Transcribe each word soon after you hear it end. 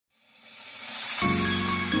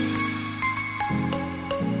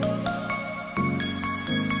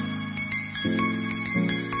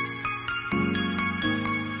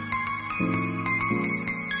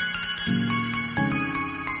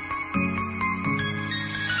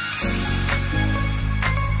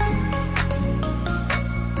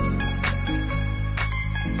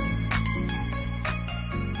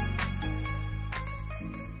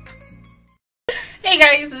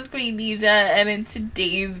Queendija, and in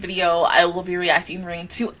today's video I will be reacting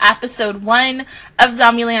to episode 1 of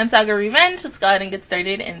Zombieland Saga Revenge. Let's go ahead and get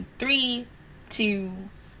started in 3, 2,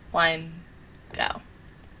 1, go.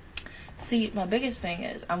 See, my biggest thing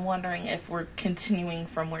is I'm wondering if we're continuing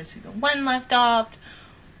from where season 1 left off,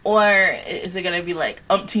 or is it gonna be like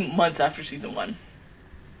umpteen months after season 1?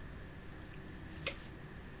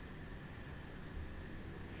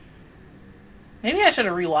 Maybe I should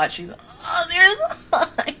have rewatched season. Oh, there's a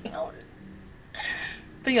line.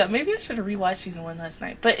 But yeah, maybe I should have rewatched season 1 last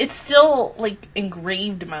night. But it's still like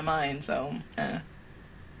engraved in my mind, so.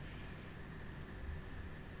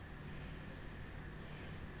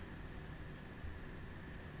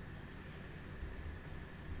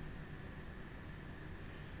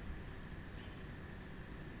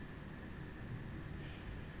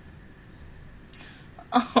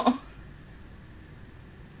 Oh.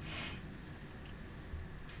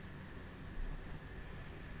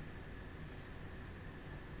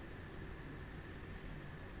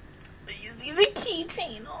 The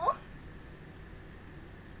keychain. Oh.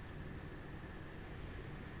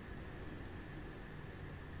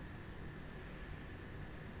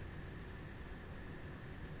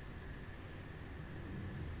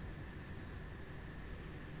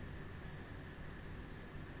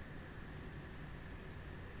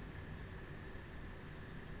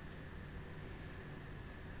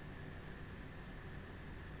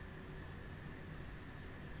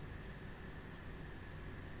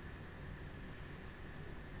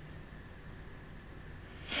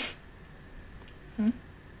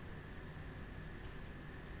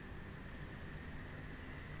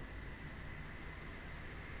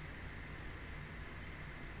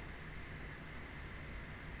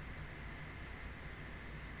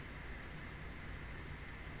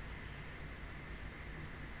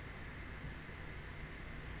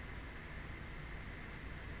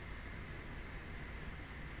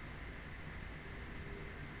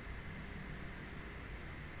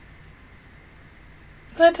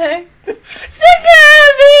 Saute. Saga,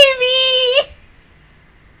 baby!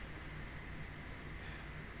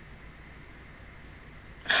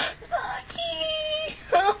 Saki!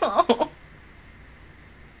 Oh.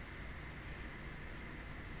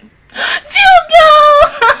 Jugo!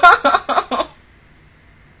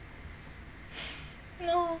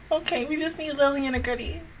 No, okay, we just need Lily and a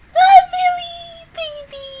goodie. Ah, Lily,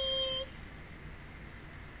 baby!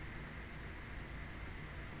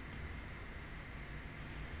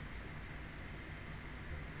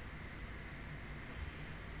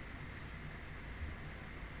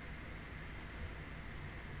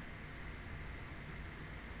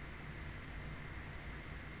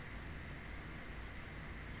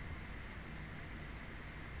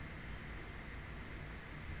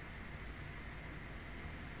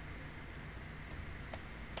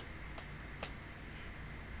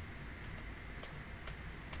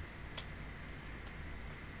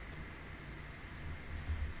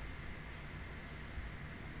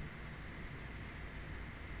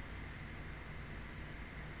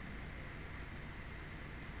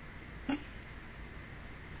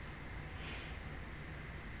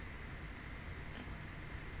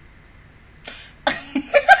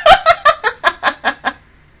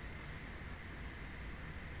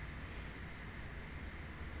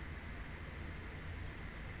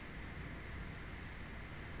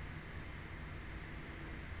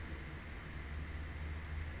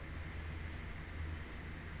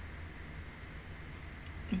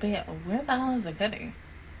 But yeah, where the hell is the goodie?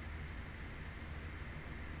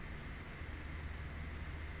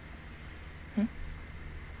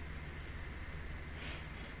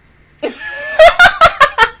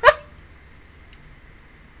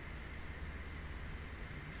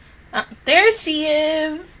 There she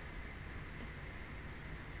is.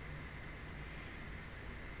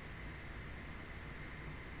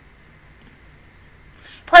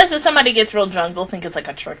 Plus, if somebody gets real drunk, they'll think it's like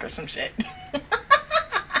a trick or some shit.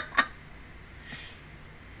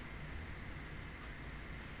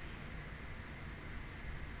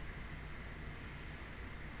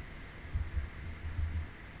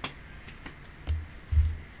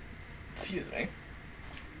 Excuse me.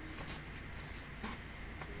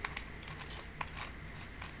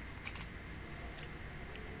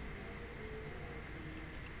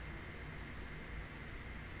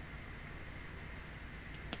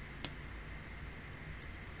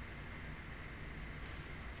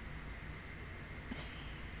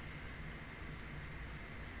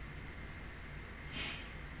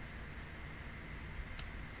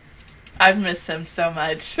 I've missed him so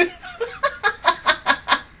much.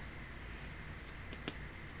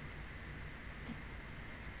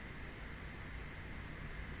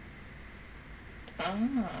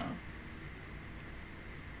 Oh.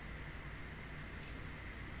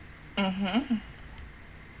 Mm-hmm.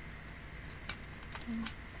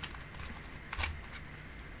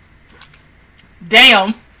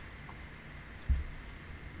 Damn.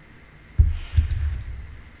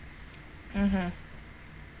 Mm-hmm.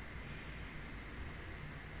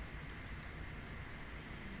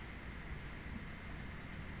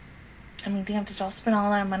 I mean, damn, did y'all spend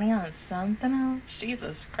all that money on something else?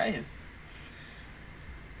 Jesus Christ.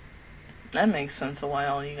 That makes sense of why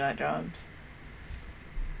all you got jobs.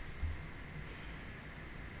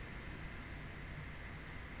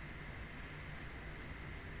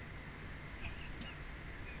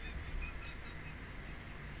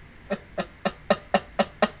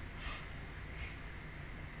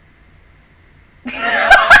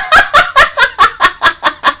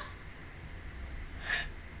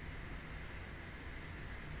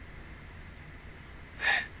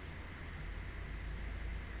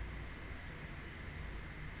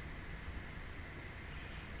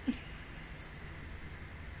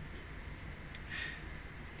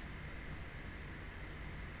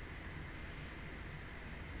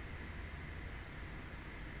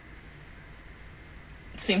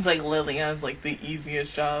 Seems like Lily has like the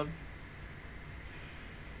easiest job.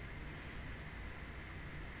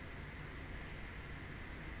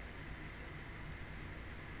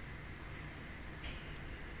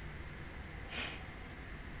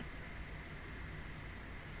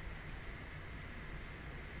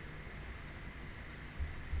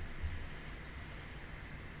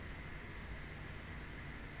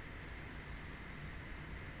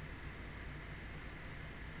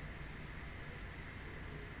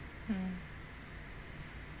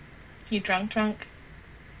 You drunk?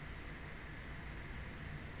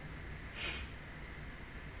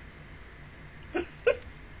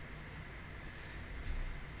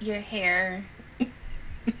 Your hair.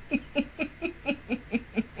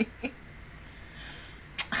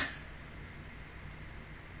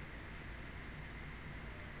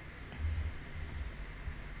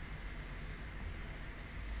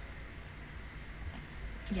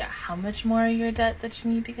 Yeah, how much more of your debt that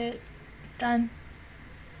you need to get done?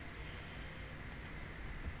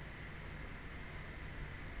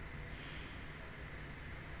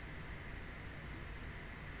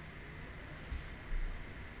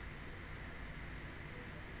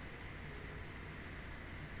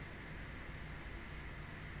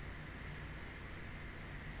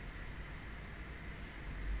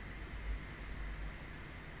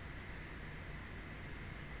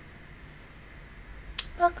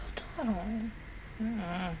 Buckle total.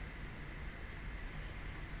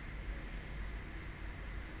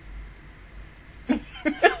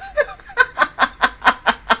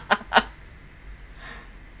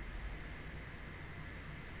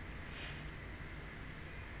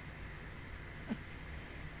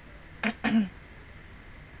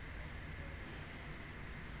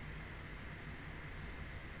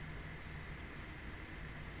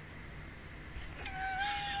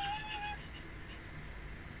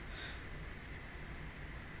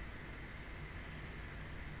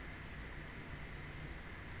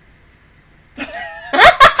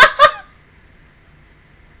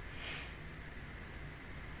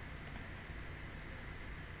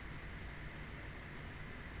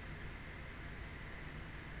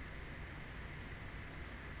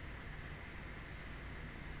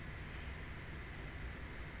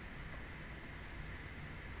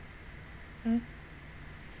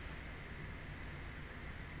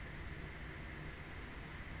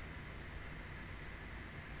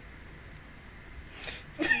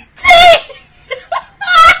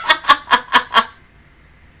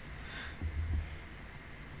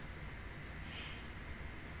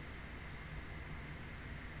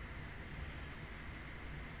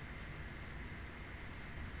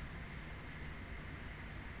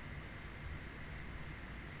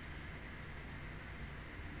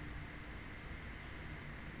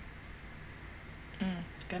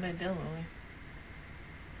 Good idea, Lily.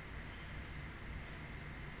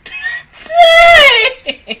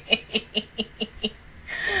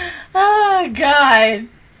 Oh, God.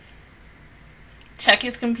 Check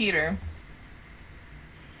his computer.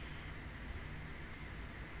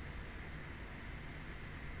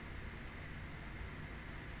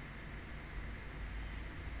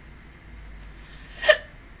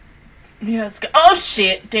 Yeah, let's go. Oh,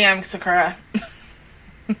 shit. Damn, Sakura.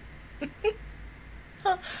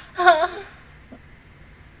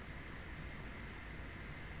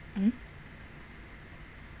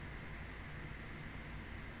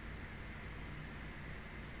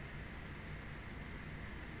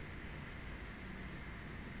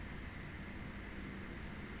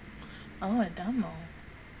 Oh, a demo.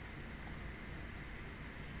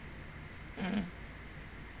 Mm.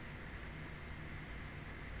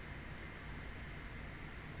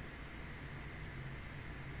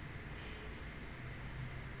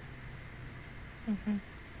 Mm-hmm.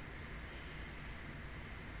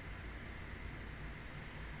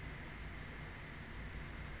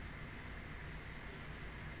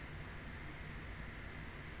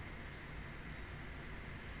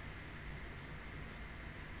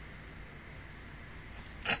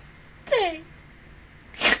 Dang.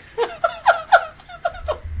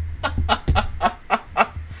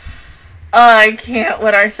 I can't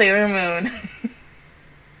with our Sailor Moon.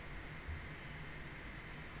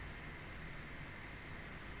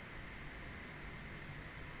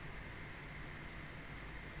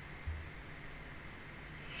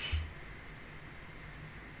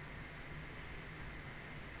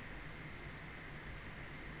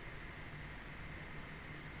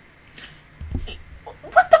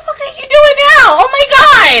 What the fuck are you doing now? Oh my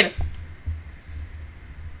god!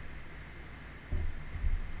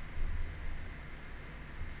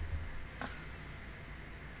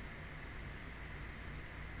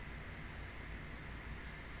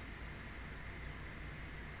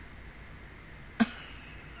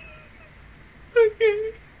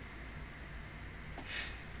 Okay.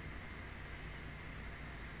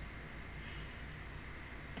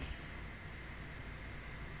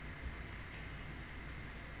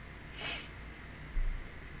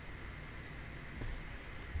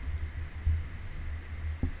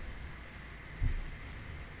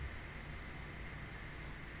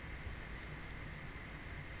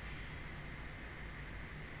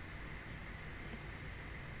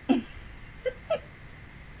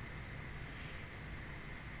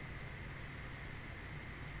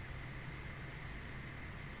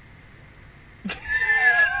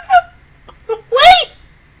 Wait!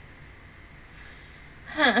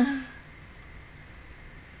 Huh.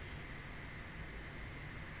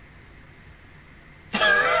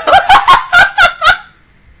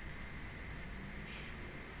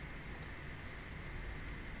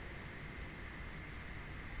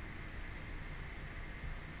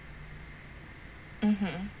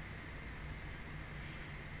 Mm-hmm.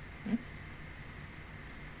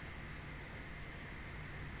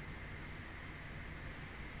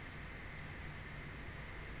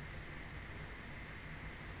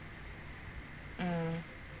 Mm.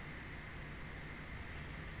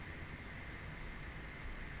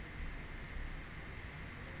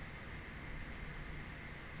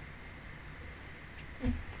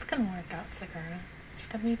 It's gonna work out, Sakura. Just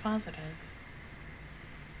gotta be positive.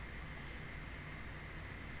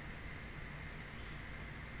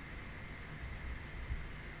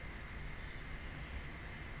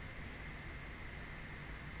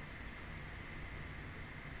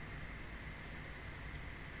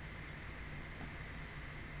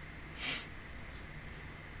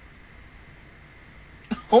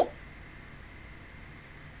 Oh.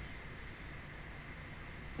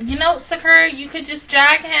 You know, Sakura, you could just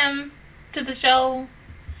drag him to the show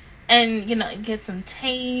and, you know, get some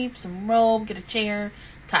tape, some rope, get a chair,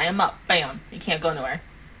 tie him up. Bam. You can't go nowhere.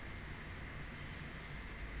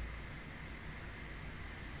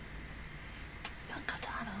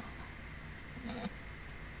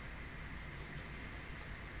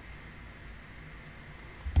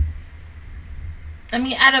 I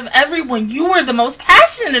mean, out of everyone, you were the most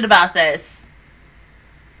passionate about this.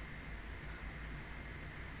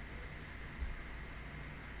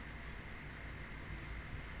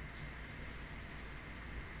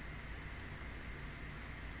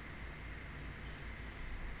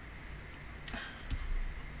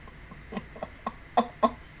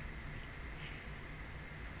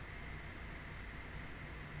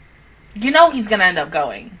 You know he's gonna end up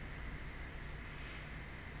going.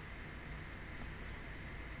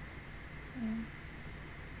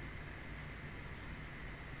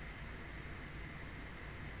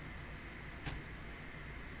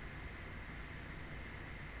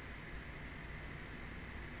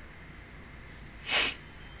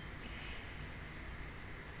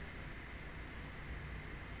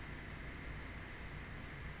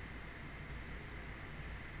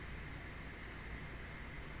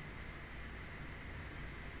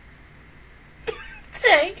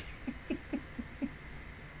 Say.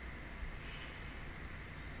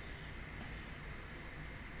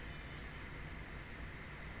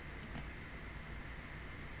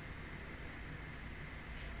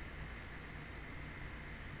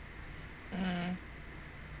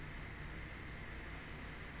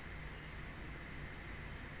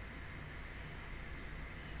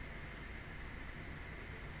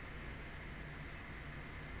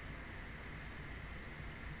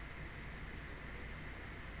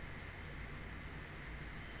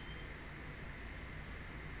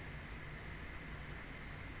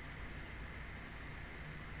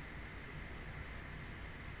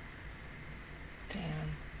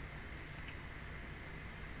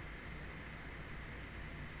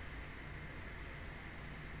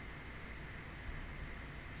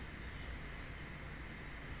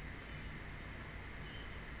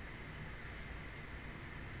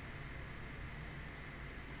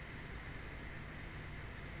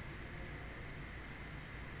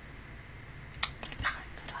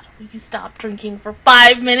 Will you stop drinking for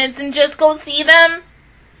 5 minutes and just go see them?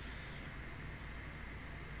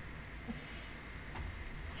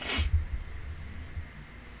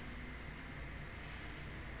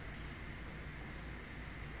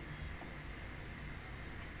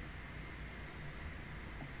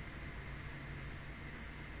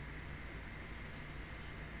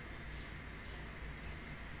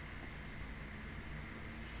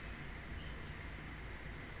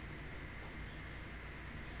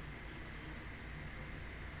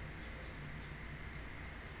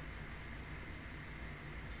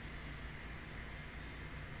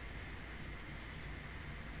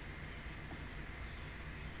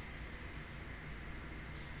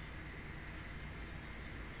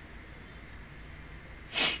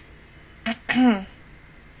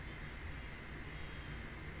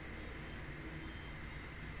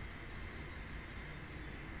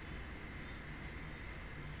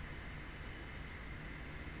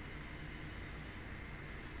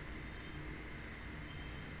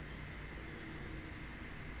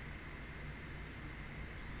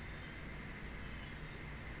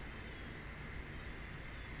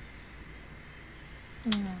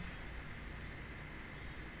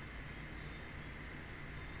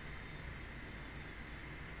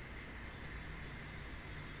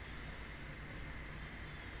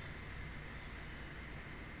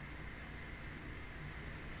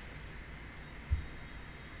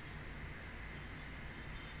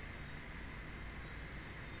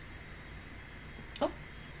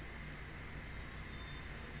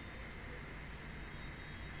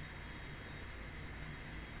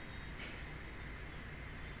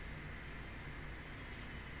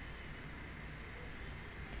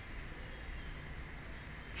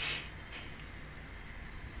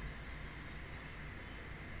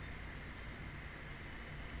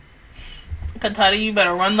 Katara, you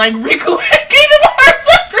better run like Riku and Kingdom Hearts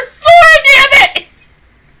after Sora, damn it!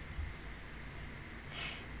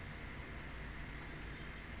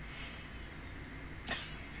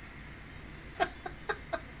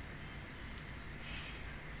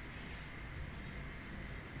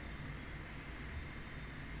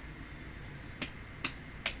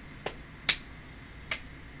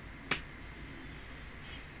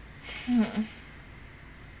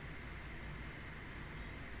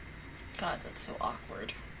 God, that's so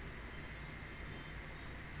awkward.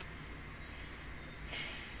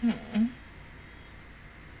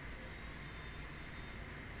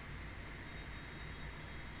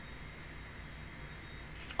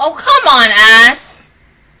 Oh, come on, ass!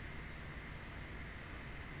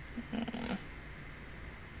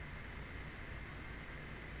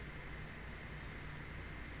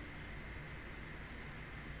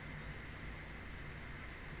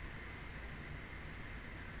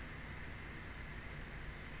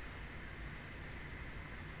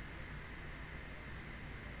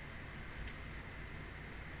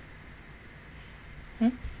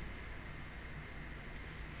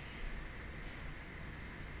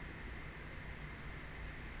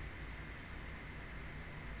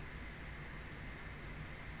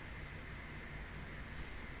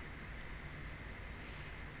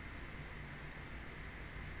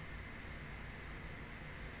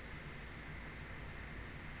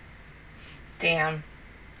 Damn.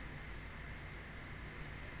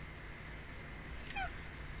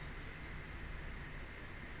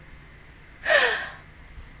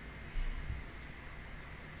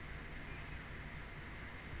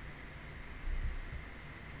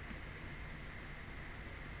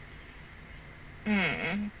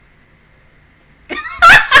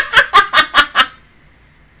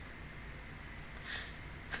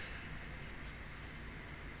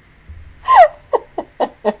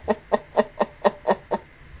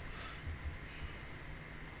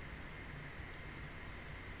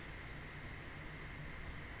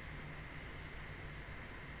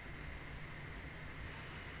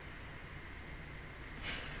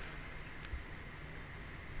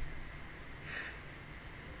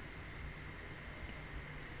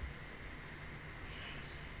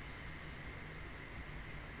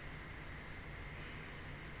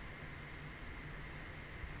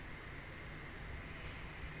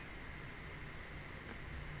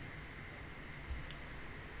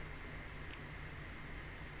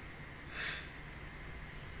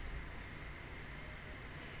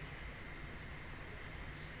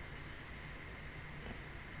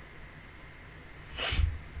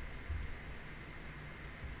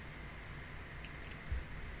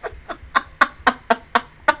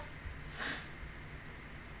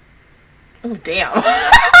 Oh, damn.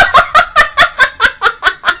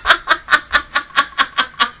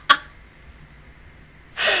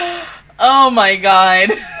 Oh my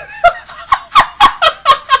god.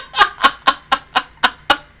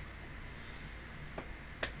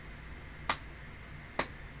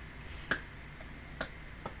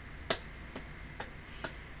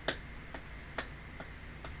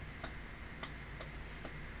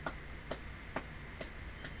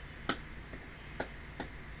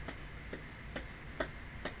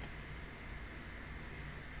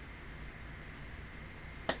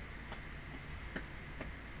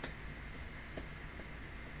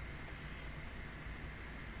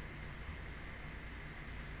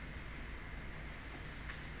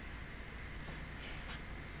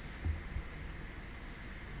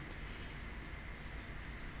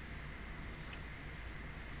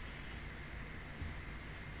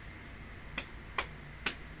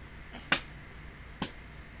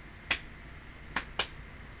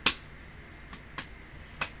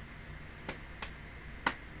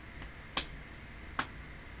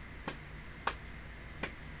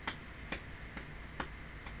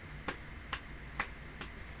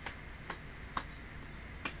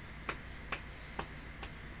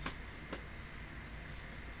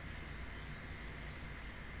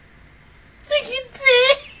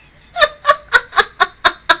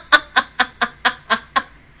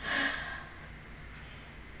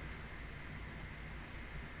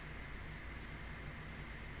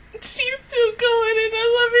 going and I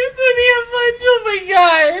love you so damn much. Oh my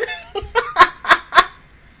god.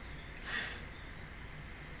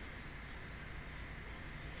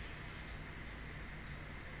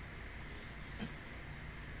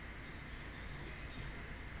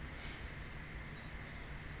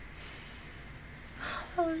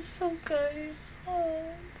 That was so good.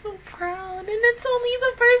 Oh, I'm so proud. And it's only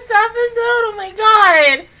the first episode. Oh my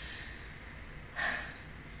god.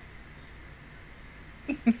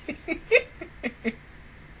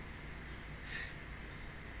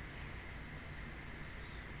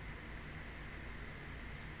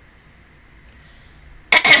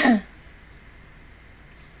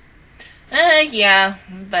 Yeah,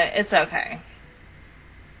 but it's okay.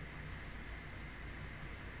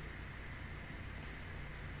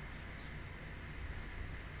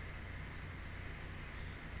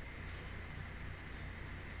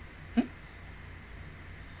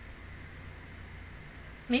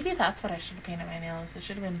 Maybe that's what I should have painted my nails. It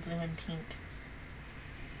should have been blue and pink.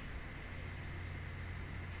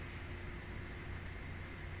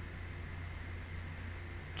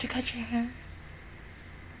 Did you cut your hair?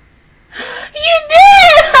 You did!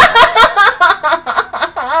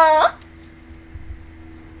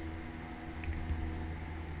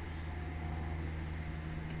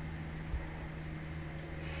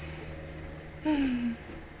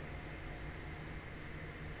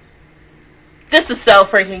 This was so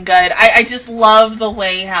freaking good. I just love the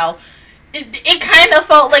way how it kind of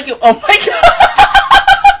felt like it, oh my god.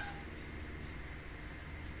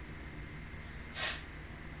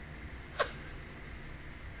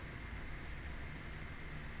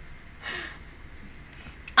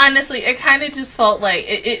 Honestly, it kind of just felt like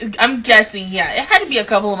I'm guessing, yeah, it had to be a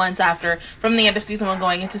couple of months after from the end of season 1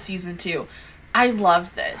 going into season 2. I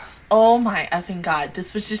love this. Oh my effing god.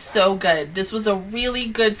 This was just so good. This was a really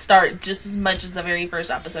good start, just as much as the very first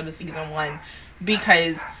episode of season 1.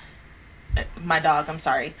 Because my dog, I'm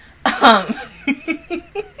sorry. Because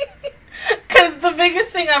the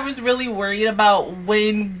biggest thing I was really worried about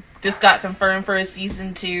when this got confirmed for a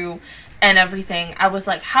season 2 and everything, I was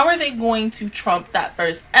like, how are they going to trump that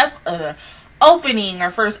first opening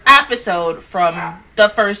or first episode from the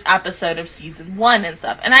first episode of season 1 and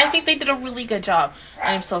stuff? And I think they did a really good job.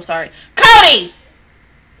 I am so sorry. Cody!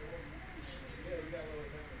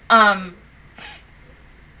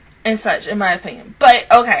 And such, in my opinion. But,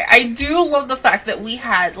 okay, I do love the fact that we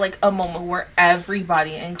had, like, a moment where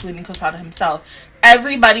everybody, including Kotada himself,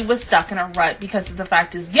 everybody was stuck in a rut because of the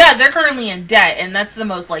fact is, yeah, they're currently in debt, and that's the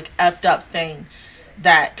most, like, effed up thing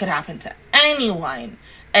that could happen to anyone.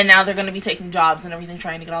 And now they're going to be taking jobs and everything,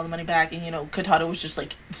 trying to get all the money back. And, you know, Kotada was just,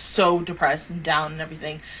 like, so depressed and down and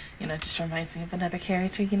everything. You know, it just reminds me of another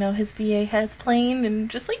character, you know, his VA has playing. And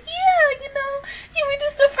just like, yeah, you know, you were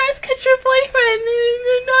just depressed because your boyfriend.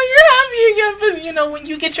 And now you're happy again. But, you know, when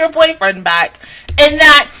you get your boyfriend back in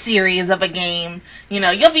that series of a game, you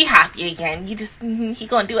know, you'll be happy again. You just, he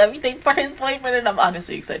going to do everything for his boyfriend. And I'm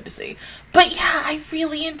honestly excited to see. But, yeah, I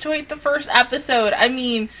really enjoyed the first episode. I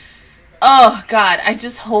mean, oh god, I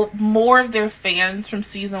just hope more of their fans from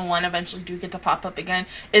season 1 eventually do get to pop up again.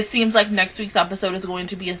 It seems like next week's episode is going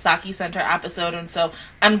to be a Saki Center episode, and so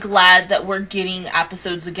I'm glad that we're getting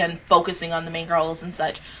episodes again focusing on the main girls and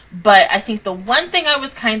such. But I think the one thing I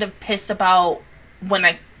was kind of pissed about when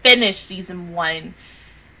I finished season 1,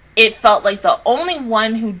 it felt like the only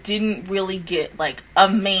one who didn't really get like a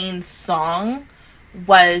main song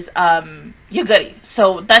was Yaguri.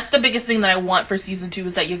 So that's the biggest thing that I want for season 2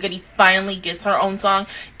 is that Yaguri finally gets her own song,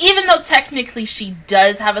 even though technically she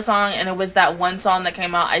does have a song, and it was that one song that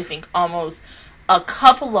came out I think almost a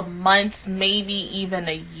couple of months, maybe even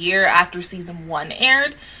a year after season 1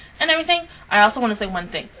 aired and everything. I also want to say one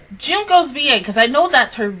thing. Junko's VA, because I know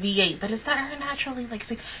that's her VA, but is that her naturally like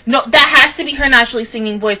sing? No, that has to be her naturally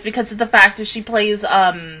singing voice because of the fact that she plays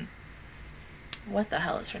what the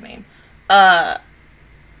hell is her name?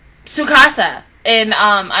 Tsukasa in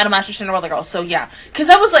Idolmaster Cinderella Girls. So yeah, because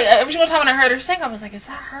I was like, every single time when I heard her sing, I was like, is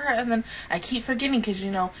that her? And then I keep forgetting because,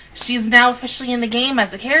 you know, she's now officially in the game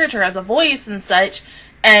as a character, as a voice and such.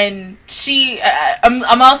 And she,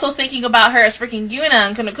 I'm also thinking about her as freaking Yuna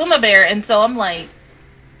and Kunakuma Bear, and so I'm like,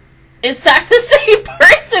 is that the same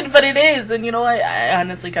person? But it is, and you know what? I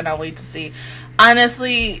honestly cannot wait to see.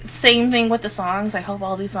 Honestly, same thing with the songs. I hope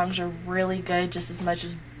all these songs are really good, just as much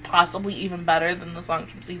as possibly even better than the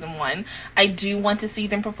songs from season 1. I do want to see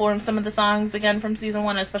them perform some of the songs again from season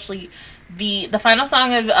 1, especially the final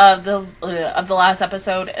song of the last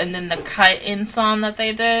episode, and then the cut-in song that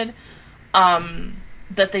they did.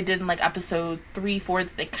 that they did in like episode 3, 4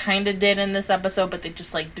 that they kind of did in this episode, but they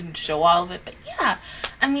just like didn't show all of it. But yeah,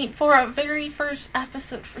 I mean, for our very first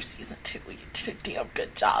episode for season 2, we did a damn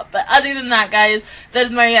good job. But other than that, guys, that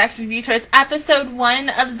is my reaction review towards episode 1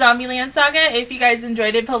 of Zombieland Saga. If you guys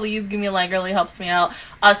enjoyed it, please give me a like, it really helps me out.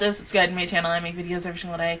 Also, subscribe to my channel. I make videos every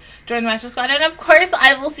single day. Join the Master Squad, and of course,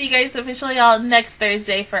 I will see you guys officially all next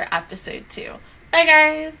Thursday for episode 2. Bye,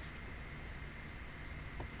 guys!